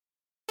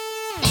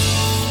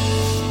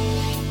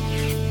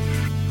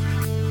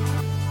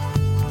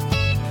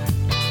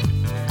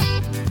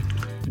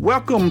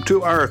welcome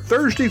to our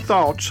Thursday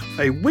Thoughts,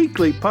 a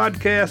weekly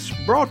podcast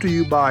brought to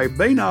you by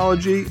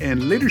Bainology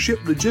and Leadership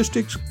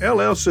Logistics,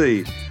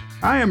 LLC.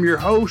 I am your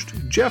host,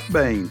 Jeff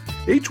Bain.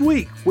 Each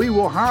week, we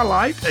will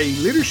highlight a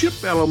leadership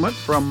element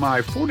from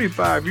my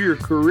 45-year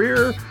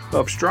career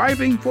of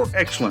striving for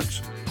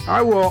excellence.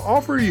 I will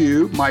offer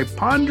you my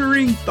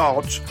pondering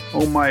thoughts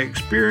on my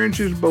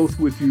experiences both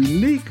with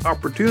unique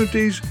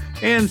opportunities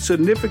and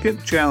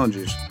significant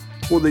challenges.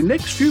 For the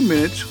next few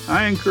minutes,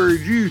 I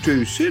encourage you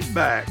to sit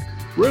back,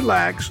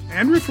 relax,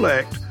 and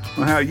reflect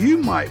on how you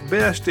might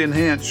best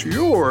enhance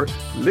your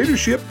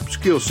leadership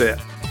skill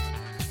set.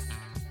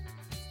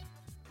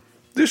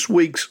 This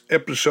week's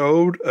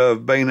episode of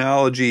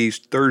Bainology's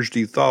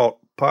Thursday Thought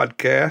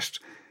podcast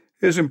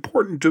is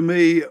important to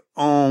me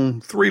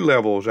on three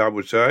levels, I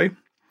would say.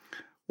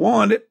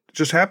 One, it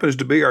just happens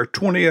to be our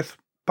 20th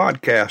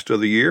podcast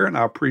of the year, and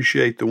I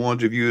appreciate the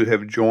ones of you that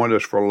have joined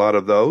us for a lot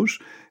of those,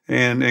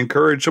 and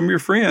encourage some of your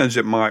friends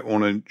that might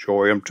want to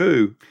enjoy them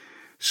too.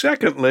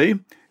 Secondly,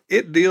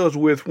 it deals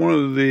with one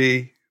of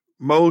the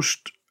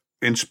most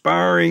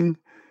inspiring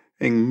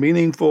and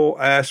meaningful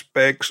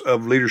aspects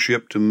of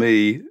leadership to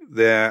me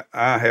that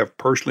I have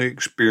personally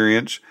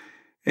experienced,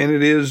 and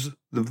it is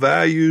the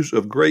values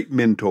of great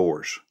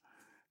mentors.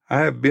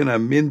 I have been a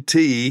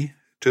mentee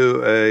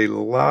to a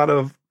lot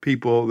of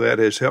people that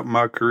has helped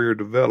my career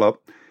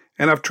develop,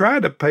 and I've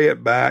tried to pay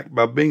it back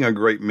by being a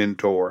great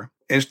mentor.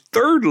 And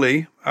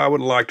thirdly, I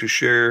would like to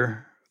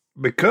share,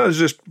 because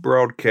this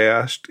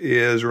broadcast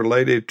is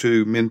related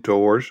to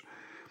mentors,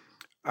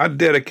 I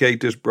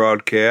dedicate this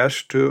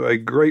broadcast to a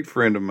great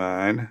friend of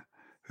mine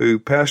who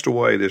passed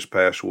away this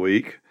past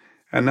week,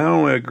 and not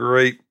only a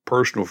great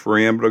personal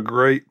friend, but a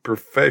great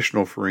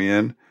professional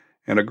friend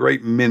and a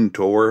great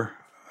mentor,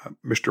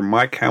 Mr.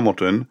 Mike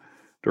Hamilton,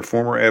 the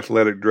former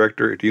athletic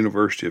director at the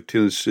University of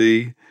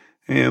Tennessee,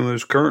 and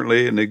was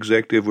currently an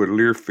executive with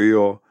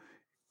Learfield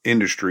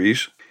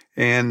Industries.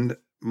 And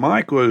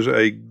Mike was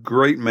a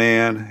great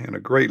man and a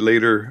great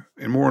leader,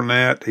 and more than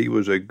that, he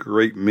was a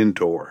great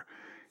mentor.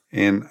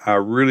 And I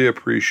really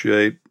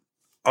appreciate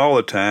all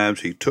the times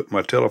he took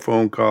my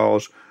telephone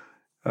calls,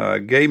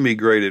 gave me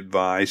great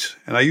advice,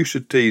 and I used to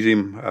tease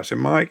him. I said,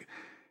 Mike,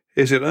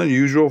 is it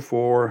unusual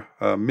for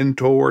a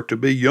mentor to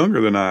be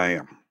younger than I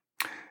am?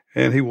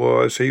 And he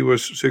was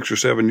 6 or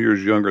 7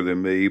 years younger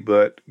than me,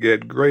 but he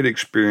had great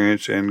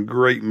experience and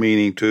great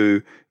meaning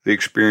to the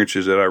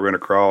experiences that I ran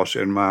across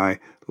in my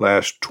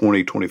last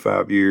 20,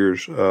 25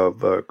 years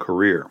of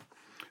career.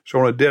 So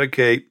I want to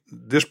dedicate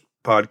this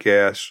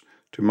podcast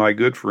to my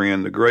good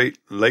friend, the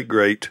late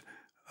great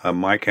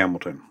Mike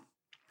Hamilton.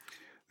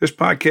 This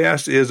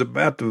podcast is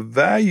about the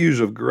values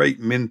of great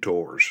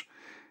mentors.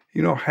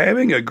 You know,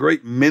 having a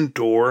great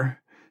mentor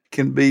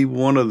can be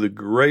one of the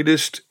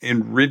greatest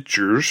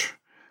enrichers,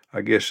 I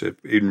guess if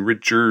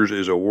enrichers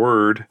is a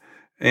word,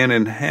 and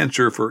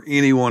enhancer for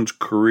anyone's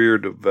career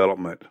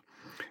development.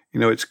 You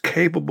know, it's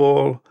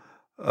capable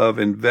of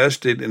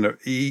invested in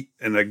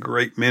a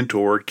great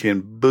mentor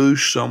can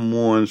boost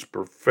someone's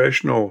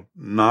professional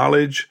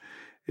knowledge.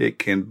 It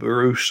can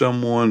boost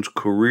someone's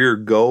career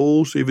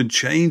goals, even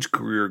change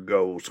career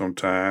goals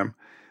sometime.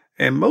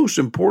 And most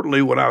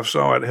importantly, what I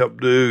saw it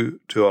help do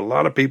to a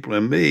lot of people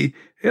and me,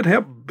 it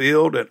helped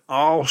build an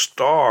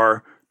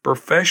all-star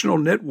professional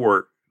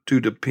network to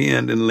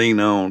depend and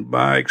lean on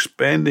by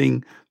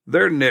expanding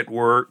their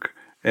network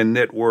and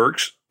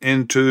networks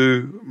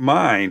into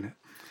mine.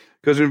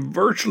 Because in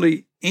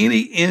virtually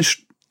any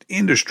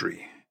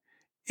industry,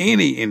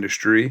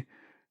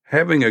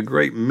 having a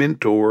great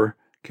mentor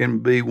can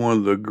be one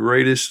of the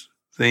greatest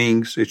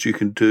things that you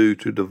can do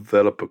to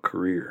develop a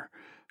career.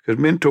 Because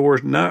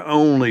mentors not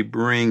only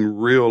bring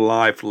real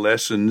life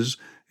lessons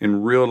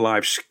and real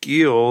life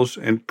skills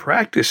and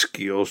practice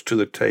skills to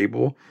the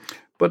table,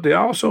 but they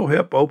also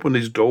help open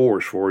these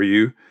doors for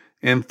you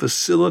and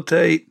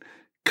facilitate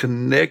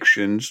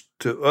connections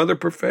to other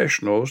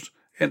professionals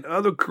and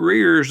other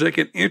careers that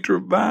can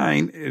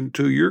intervene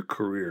into your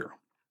career.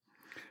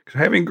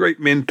 Having great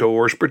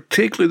mentors,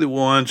 particularly the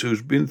ones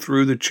who's been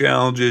through the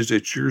challenges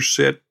that you're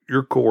set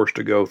your course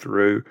to go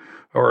through,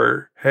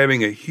 are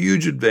having a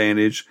huge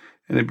advantage,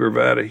 and they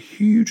provide a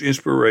huge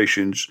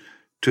inspirations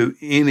to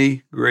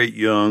any great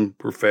young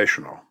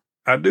professional.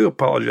 I do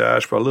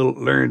apologize for a little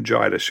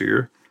laryngitis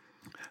here.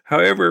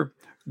 However,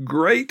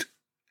 great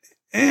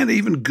and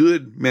even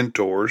good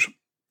mentors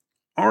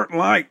aren't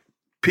like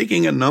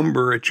picking a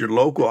number at your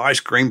local ice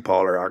cream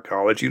parlor, I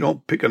call it. You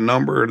don't pick a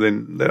number,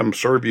 then let them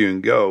serve you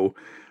and go.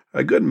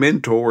 A good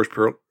mentor is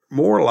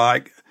more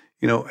like,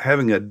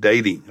 having your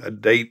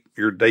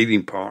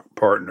dating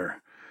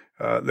partner.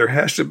 There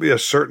has to be a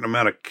certain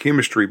amount of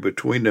chemistry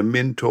between the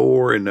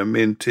mentor and the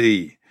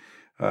mentee.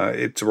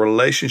 It's a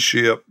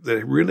relationship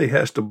that really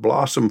has to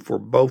blossom for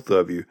both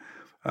of you.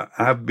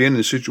 I've been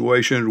in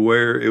situations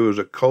where it was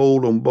a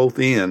cold on both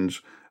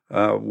ends,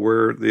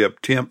 where the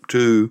attempt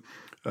to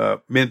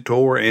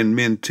mentor and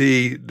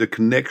mentee, the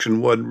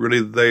connection wasn't really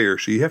there.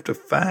 So you have to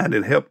find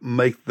and help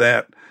make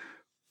that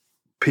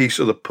piece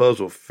of the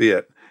puzzle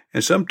fit.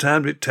 And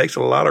sometimes it takes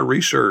a lot of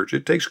research.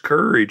 It takes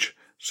courage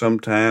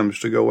sometimes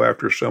to go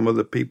after some of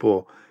the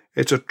people.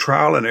 It's a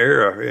trial and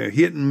error,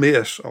 hit and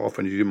miss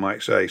often, as you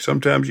might say.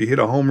 Sometimes you hit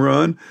a home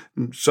run,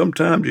 and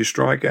sometimes you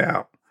strike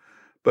out.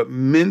 But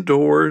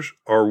mentors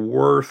are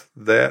worth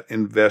that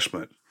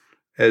investment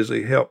as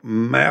they help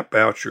map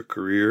out your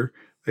career,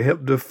 they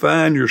help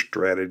define your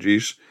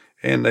strategies,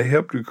 and they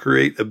help you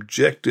create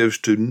objectives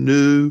to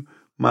new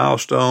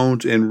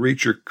milestones and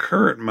reach your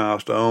current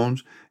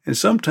milestones. And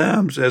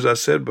sometimes, as I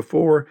said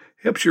before,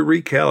 helps you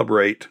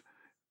recalibrate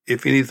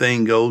if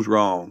anything goes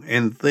wrong,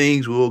 and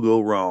things will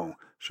go wrong.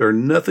 So there's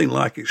nothing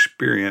like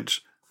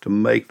experience to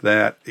make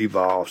that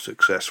evolve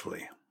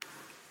successfully.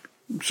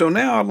 So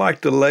now I'd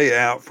like to lay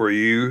out for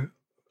you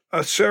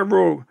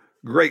several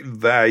great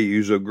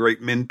values of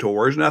great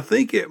mentors, and I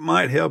think it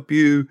might help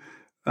you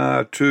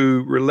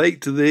to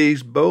relate to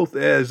these both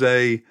as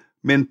a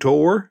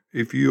mentor,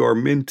 if you are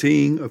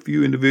menteeing a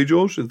few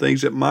individuals, and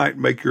things that might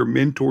make your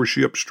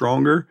mentorship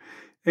stronger,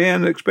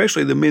 and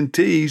especially the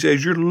mentees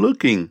as you're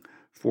looking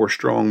for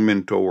strong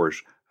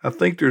mentors. I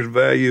think there's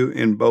value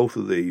in both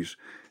of these.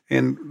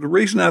 And the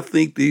reason I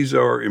think these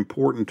are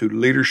important to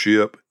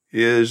leadership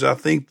is I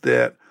think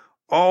that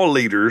all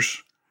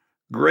leaders,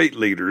 great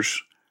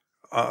leaders,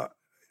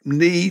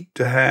 need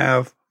to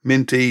have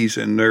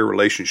mentees in their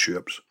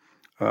relationships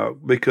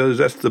because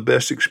that's the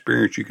best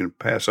experience you can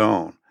pass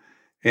on.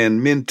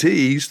 And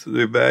mentees,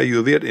 the value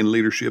of it in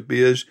leadership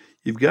is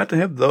you've got to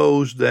have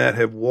those that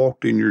have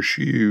walked in your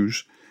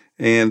shoes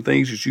and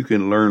things that you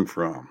can learn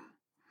from.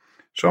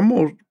 So I'm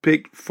going to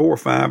pick 4 or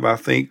 5, I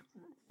think,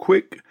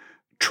 quick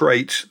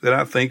traits that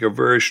I think are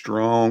very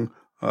strong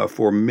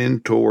for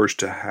mentors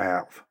to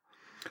have.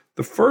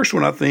 The first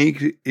one, I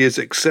think, is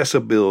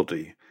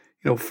accessibility.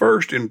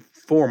 First and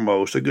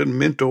foremost, a good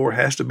mentor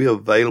has to be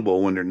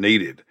available when they're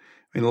needed.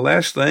 The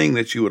last thing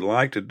that you would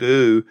like to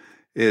do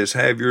is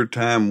have your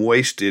time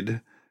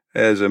wasted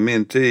as a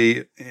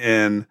mentee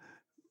and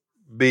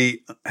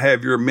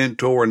have your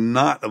mentor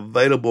not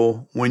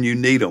available when you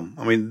need them.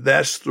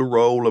 That's the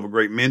role of a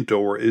great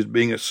mentor, is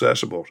being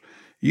accessible.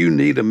 You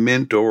need a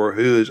mentor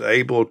who is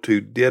able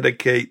to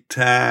dedicate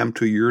time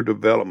to your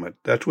development.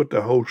 That's what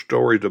the whole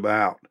story is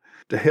about,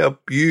 to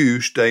help you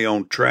stay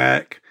on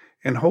track,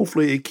 and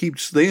hopefully it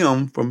keeps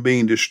them from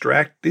being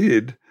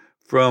distracted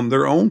from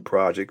their own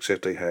projects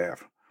that they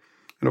have.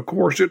 And of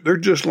course, they're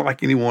just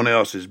like anyone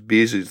else, as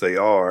busy as they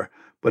are,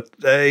 but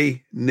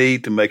they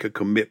need to make a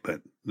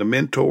commitment. The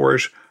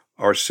mentors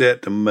are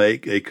set to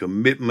make a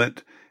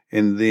commitment,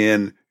 and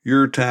then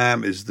your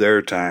time is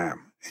their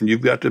time. And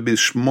you've got to be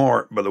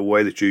smart by the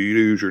way that you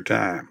use your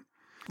time.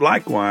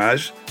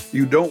 Likewise,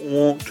 you don't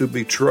want to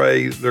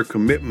betray their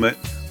commitment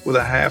with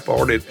a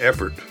half-hearted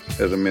effort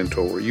as a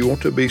mentor. You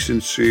want to be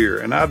sincere,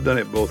 and I've done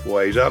it both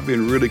ways. I've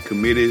been really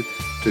committed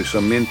to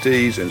some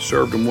mentees and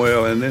served them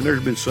well, and then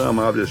there's been some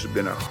I've just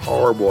been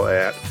horrible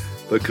at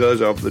because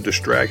of the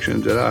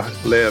distractions that I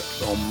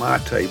left on my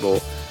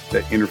table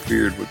that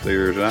interfered with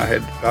theirs. And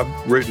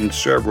I've written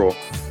several,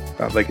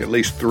 I think at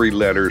least 3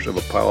 letters of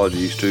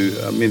apologies to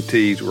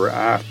mentees where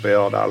I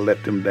felt I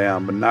let them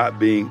down by not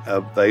being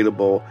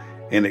available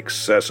and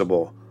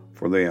accessible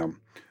for them.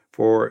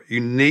 For you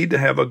need to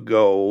have a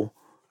goal,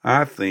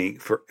 I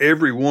think, for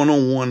every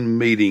one-on-one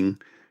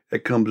meeting that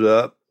comes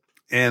up,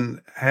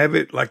 and have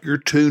it like you're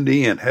tuned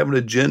in, have an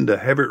agenda,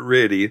 have it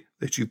ready,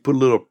 that you put a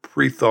little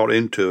pre-thought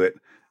into it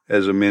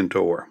as a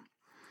mentor.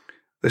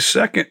 The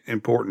second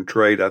important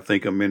trait I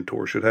think a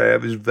mentor should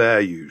have is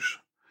values.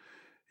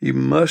 You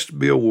must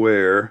be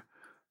aware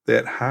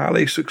that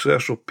highly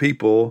successful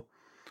people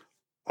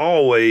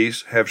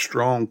always have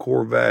strong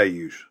core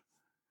values.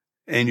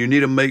 And you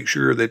need to make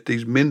sure that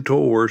these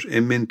mentors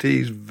and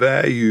mentees'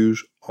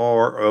 values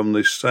are on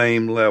the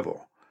same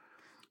level.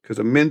 Because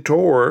a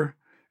mentor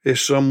is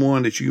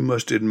someone that you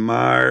must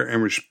admire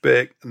and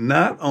respect,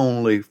 not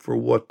only for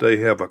what they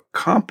have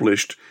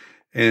accomplished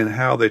and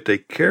how that they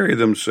carry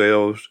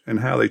themselves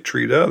and how they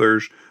treat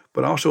others,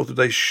 but also that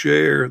they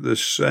share the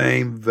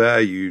same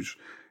values.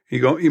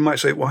 You might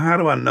say, well, how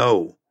do I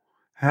know?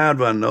 How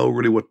do I know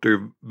really what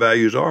their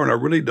values are? And I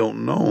really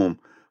don't know them.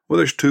 Well,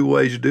 there's 2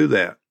 ways to do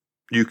that.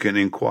 You can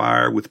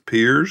inquire with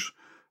peers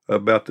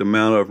about the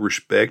amount of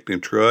respect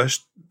and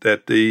trust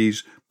that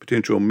these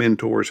potential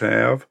mentors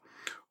have,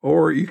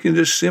 or you can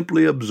just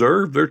simply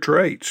observe their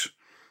traits.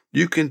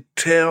 You can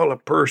tell a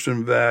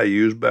person's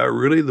values by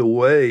really the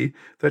way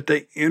that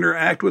they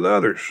interact with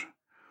others.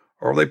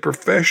 Are they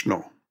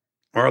professional?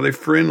 Are they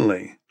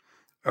friendly?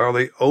 Are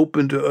they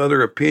open to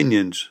other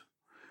opinions?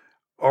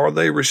 Are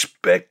they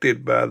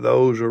respected by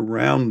those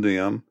around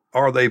them?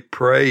 Are they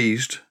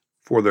praised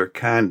for their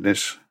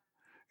kindness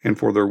and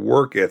for their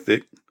work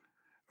ethic,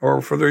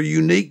 or for their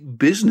unique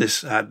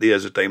business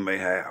ideas that they may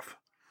have?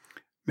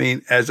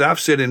 As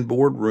I've said in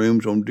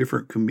boardrooms on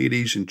different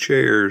committees and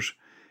chairs,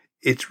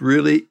 it's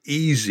really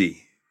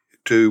easy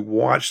to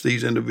watch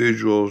these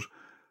individuals.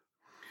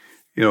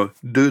 Do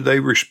they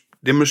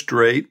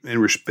demonstrate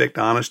and respect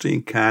honesty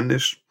and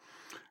kindness?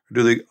 Or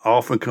do they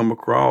often come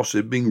across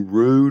as being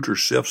rude or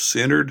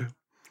self-centered?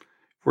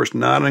 For it's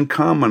not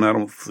uncommon, I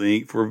don't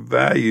think, for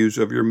values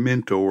of your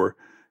mentor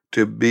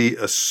to be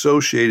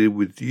associated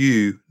with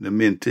you, the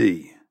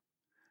mentee.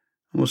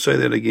 I'm going to say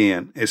that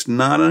again. It's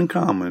not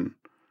uncommon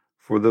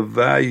for the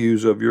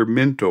values of your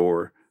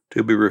mentor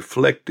to be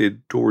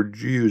reflected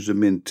towards you as a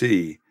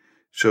mentee.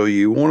 So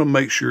you want to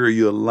make sure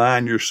you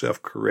align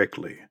yourself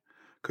correctly,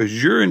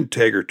 because your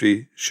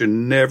integrity should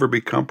never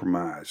be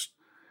compromised.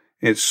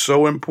 It's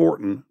so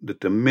important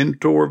that the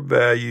mentor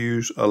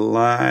values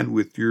align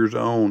with your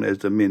own as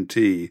the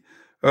mentee.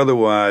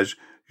 Otherwise,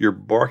 you're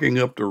barking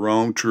up the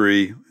wrong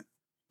tree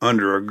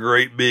under a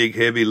great big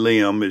heavy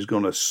limb is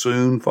going to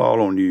soon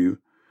fall on you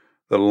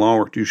the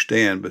longer you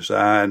stand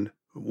beside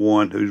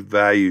one whose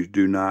values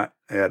do not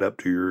add up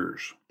to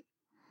yours.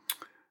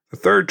 The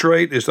third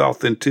trait is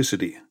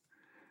authenticity.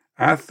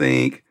 I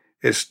think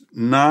it's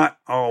not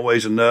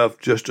always enough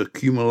just to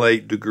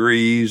accumulate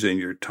degrees and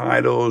your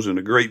titles and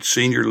the great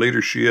senior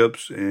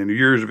leaderships and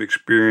years of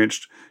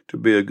experience to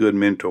be a good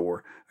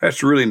mentor.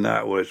 That's really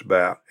not what it's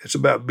about. It's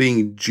about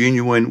being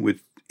genuine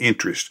with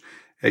interest,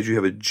 as you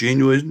have a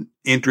genuine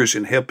interest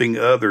in helping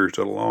others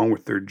along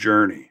with their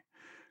journey.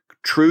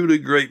 Truly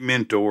great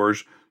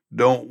mentors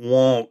don't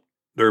want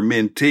their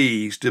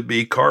mentees to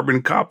be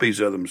carbon copies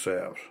of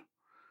themselves.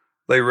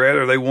 They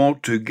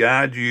want to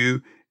guide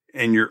you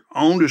in your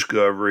own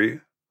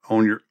discovery,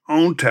 on your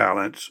own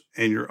talents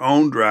and your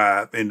own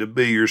drive, and to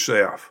be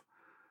yourself.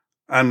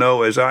 I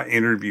know as I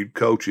interviewed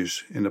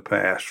coaches in the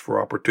past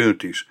for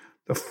opportunities,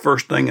 the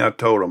first thing I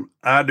told them,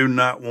 I do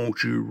not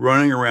want you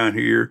running around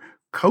here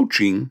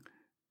coaching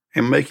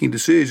and making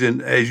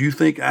decisions as you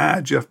think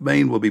I, Jeff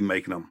Bain, will be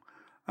making them.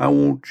 I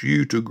want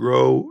you to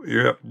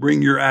grow,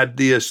 bring your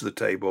ideas to the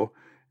table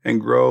and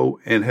grow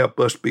and help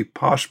us be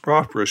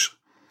prosperous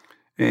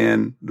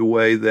in the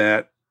way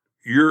that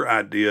your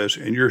ideas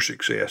and your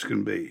success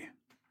can be.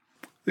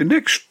 The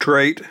next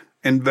trait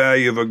and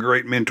value of a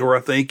great mentor, I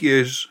think,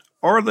 is,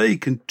 are they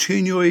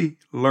continually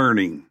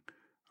learning?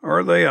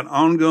 Are they an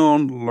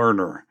ongoing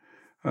learner?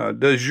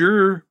 Does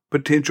your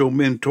potential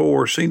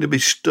mentor seem to be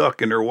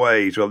stuck in their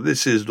ways? Well,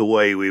 this is the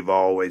way we've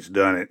always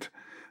done it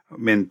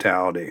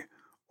mentality.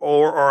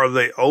 Or are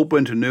they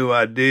open to new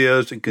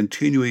ideas and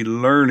continually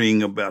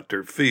learning about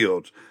their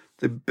fields?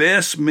 The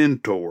best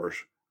mentors,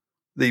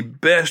 the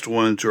best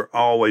ones, are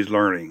always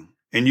learning.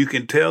 And you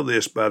can tell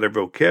this by their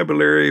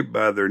vocabulary,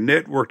 by their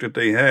network that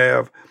they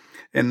have.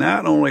 And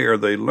not only are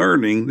they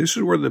learning, this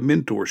is where the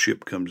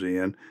mentorship comes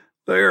in,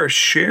 they are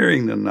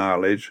sharing the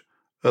knowledge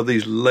of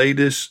these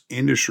latest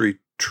industry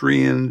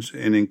trends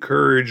and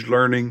encourage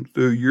learning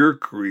through your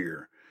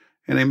career.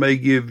 And they may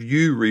give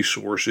you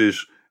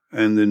resources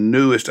and the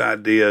newest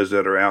ideas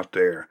that are out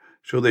there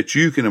so that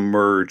you can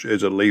emerge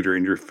as a leader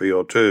in your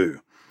field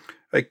too.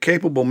 A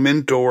capable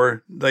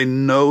mentor, they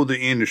know the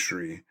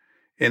industry.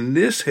 And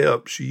this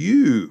helps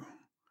you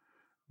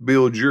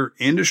build your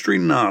industry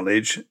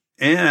knowledge,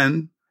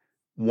 and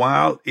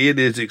while it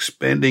is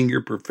expanding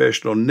your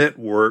professional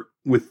network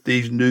with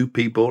these new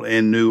people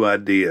and new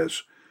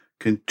ideas,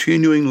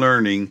 continuing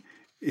learning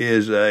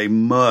is a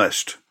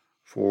must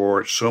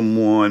for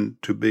someone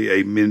to be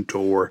a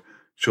mentor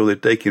so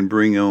that they can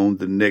bring on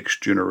the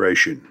next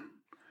generation.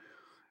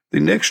 The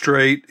next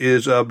trait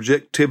is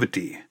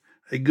objectivity.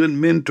 A good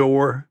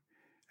mentor,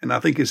 and I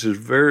think this is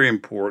very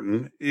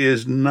important,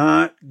 is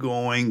not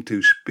going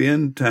to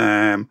spend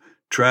time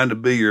trying to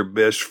be your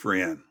best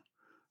friend,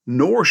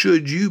 nor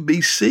should you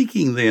be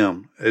seeking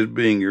them as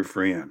being your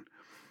friend.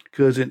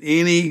 Because in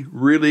any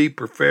really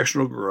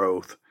professional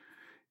growth,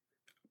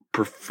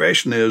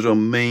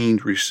 professionalism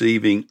means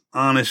receiving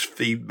honest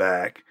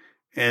feedback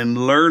and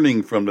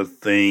learning from the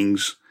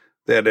things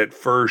that at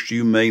first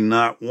you may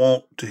not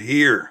want to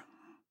hear.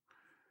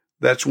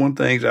 That's one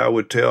thing I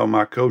would tell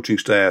my coaching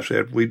staff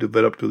that we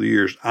developed through the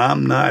years.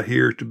 I'm not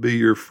here to be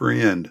your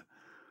friend.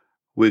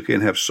 We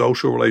can have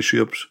social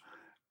relationships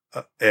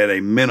at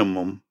a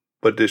minimum,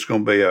 but it's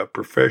going to be a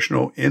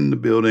professional in the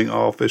building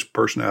office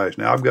personalities.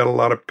 Now, I've got a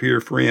lot of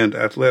peer friend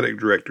athletic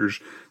directors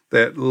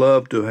that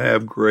love to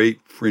have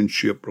great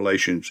friendship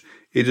relations.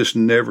 It just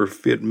never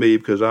fit me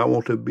because I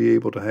want to be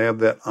able to have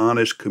that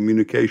honest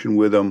communication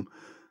with them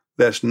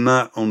that's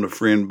not on the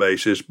friend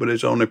basis, but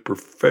it's on a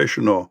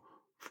professional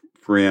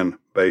friend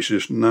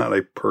basis, not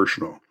a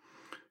personal.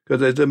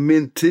 Because as a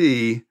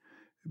mentee,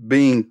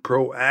 being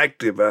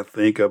proactive, I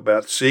think,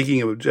 about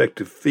seeking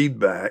objective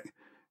feedback,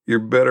 you're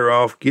better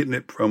off getting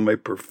it from a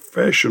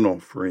professional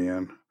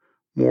friend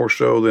more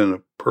so than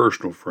a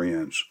personal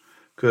friends.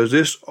 Because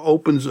this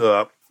opens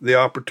up the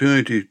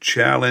opportunity to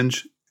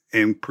challenge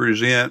and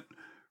present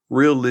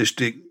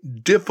realistic,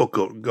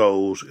 difficult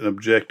goals and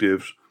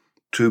objectives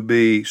to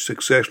be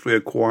successfully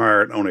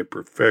acquired on a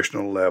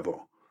professional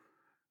level.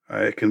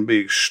 It can be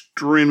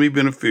extremely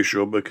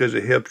beneficial because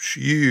it helps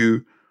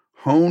you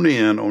hone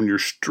in on your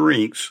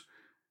strengths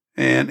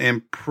and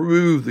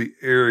improve the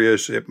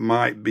areas that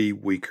might be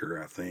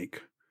weaker, I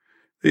think.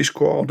 These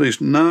qualities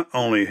not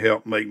only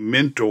help make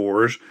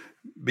mentors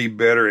be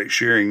better at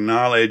sharing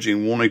knowledge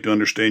and wanting to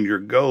understand your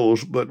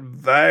goals, but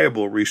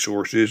valuable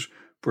resources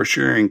for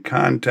sharing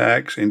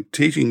contacts and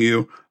teaching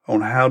you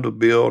on how to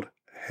build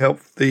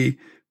healthy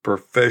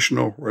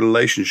professional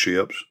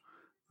relationships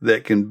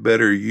that can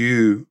better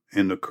you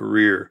in the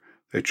career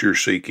that you're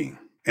seeking.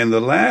 And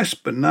the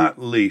last but not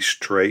least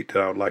trait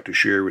that I would like to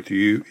share with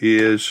you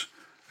is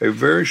a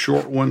very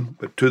short one,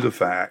 but to the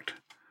fact.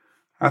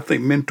 I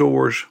think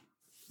mentors,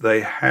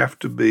 they have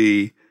to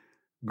be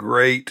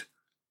great,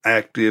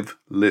 active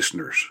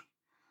listeners.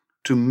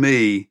 To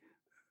me,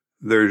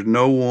 there's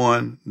no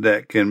one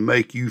that can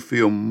make you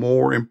feel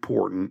more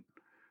important,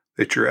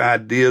 that your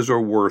ideas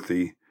are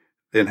worthy,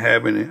 than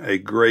having a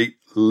great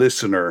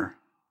listener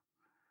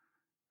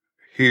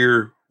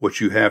hear what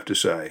you have to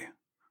say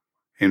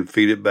and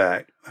feed it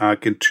back. I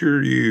can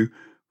assure you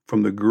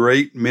from the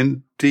great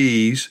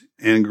mentees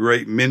and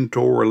great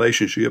mentor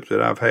relationships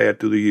that I've had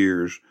through the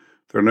years,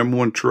 the number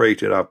one trait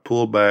that I've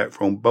pulled back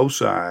from both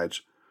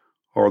sides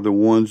are the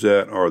ones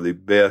that are the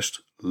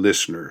best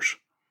listeners.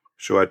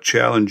 So I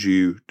challenge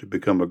you to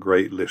become a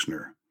great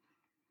listener.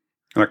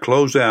 And I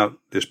close out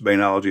this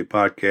Bainology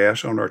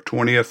podcast on our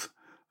 20th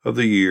of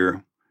the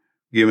year,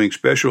 giving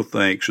special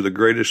thanks to the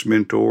greatest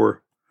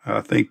mentor,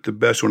 I think the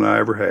best one I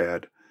ever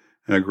had,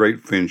 and a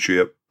great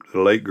friendship to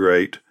the late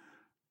great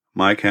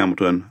Mike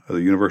Hamilton of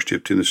the University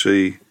of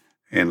Tennessee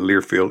and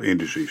Learfield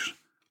Industries.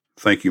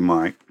 Thank you,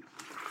 Mike.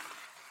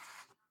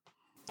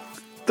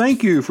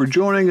 Thank you for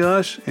joining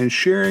us and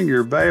sharing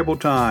your valuable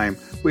time.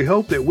 We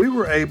hope that we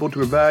were able to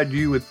provide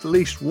you with at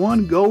least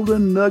one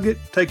golden nugget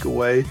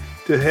takeaway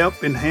to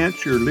help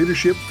enhance your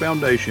leadership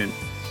foundation.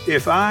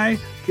 If I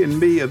can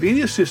be of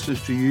any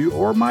assistance to you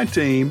or my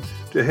team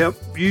to help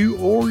you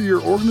or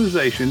your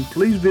organization,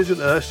 please visit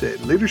us at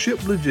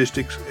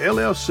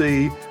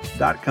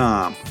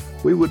leadershiplogisticsllc.com.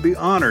 We would be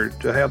honored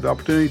to have the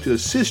opportunity to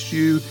assist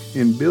you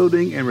in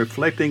building and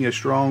reflecting a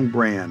strong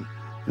brand.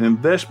 An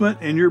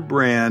investment in your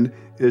brand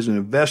is an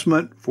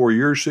investment for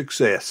your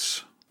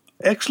success.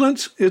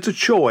 Excellence is a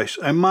choice,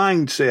 a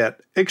mindset,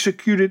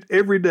 executed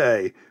every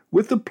day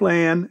with a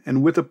plan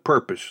and with a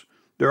purpose.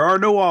 There are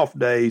no off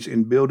days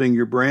in building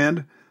your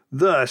brand.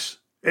 Thus,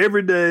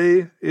 every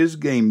day is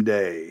game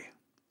day.